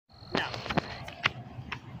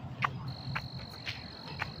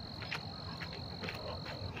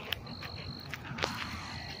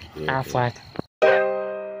A flat.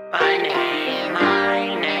 My name,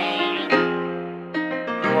 one name.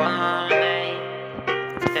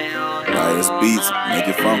 It's beats, make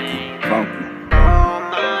it funky, funky.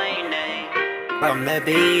 My name. From the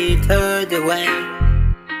beat to the way.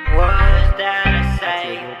 Words that I say,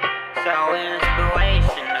 so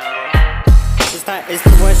inspirational. It's like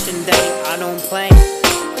inspiration day, I don't play.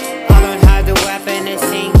 I learned how to rap and it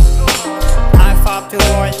sing. I fought too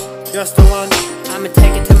hard, just the one. I'ma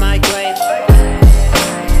take it to my grave.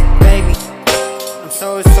 Baby, I'm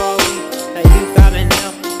so sorry that you gotta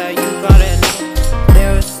know, that you gotta know.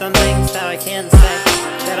 There are some things that I can't say,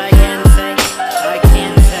 that I can't say, I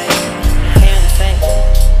can't say, can't say.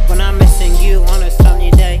 When I'm missing you on a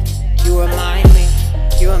sunny day, you remind me,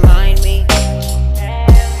 you remind me.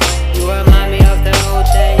 You remind me of the old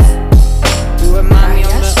days. You remind me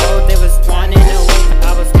of the old days, was running away.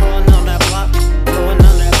 I was going on that block, going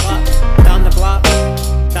on that block, down the block,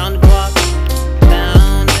 down the block,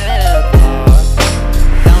 down the block,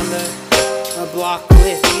 down the block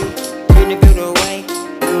with you. In a good way,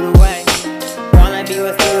 good way. Wanna be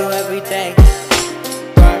with you every day,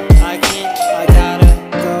 but I can't, I gotta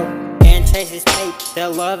go and chase this tape. The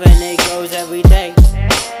love and it goes every day,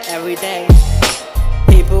 every day.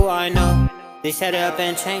 People I know, they set up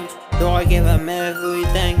and change, though I give them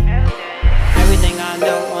everything. Everything I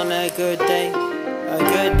know on a good day,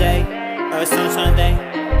 a sunshine day.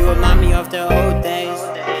 You remind me of the old days.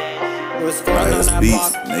 It was going on that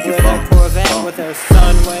block with a Corvette, with a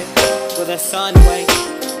sunway, with a sunway.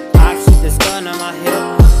 I keep this gun on my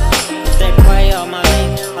hip. If they play on my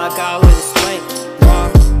name, I got with a straight.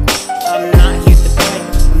 No, I'm not here to play,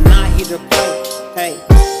 I'm not here to play. Hey,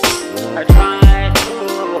 I tried too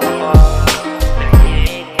hard to get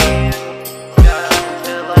you, just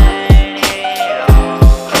to let it all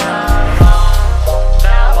go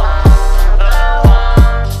on.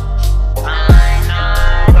 I'm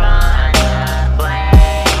not gonna play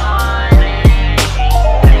on anything.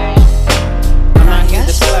 I'm not here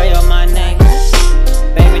to play on my name.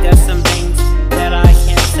 Baby, there's some things that I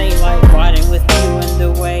can't say, like riding with you in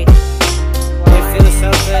the way. It feels so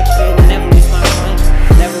good, it never leaves my mind,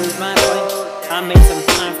 never leaves my mind. I made some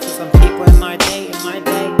time for some people in my day,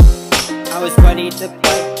 I was ready to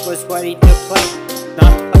play,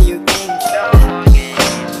 not to play your games.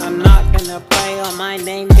 I'm not gonna play on my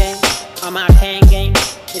name game, on my pen game.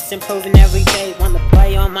 It's improving every day, wanna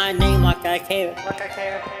play on my name like I care.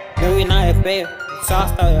 No, you're not a bear,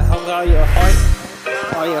 soft all your hunger, all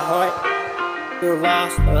your heart. You're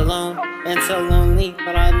lost, alone, and so lonely,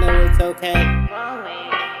 but I know it's okay.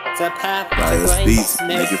 It's a path to It's beats, greatness,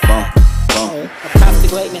 make it funky, funky. a path to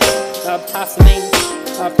greatness, a path to maintenance.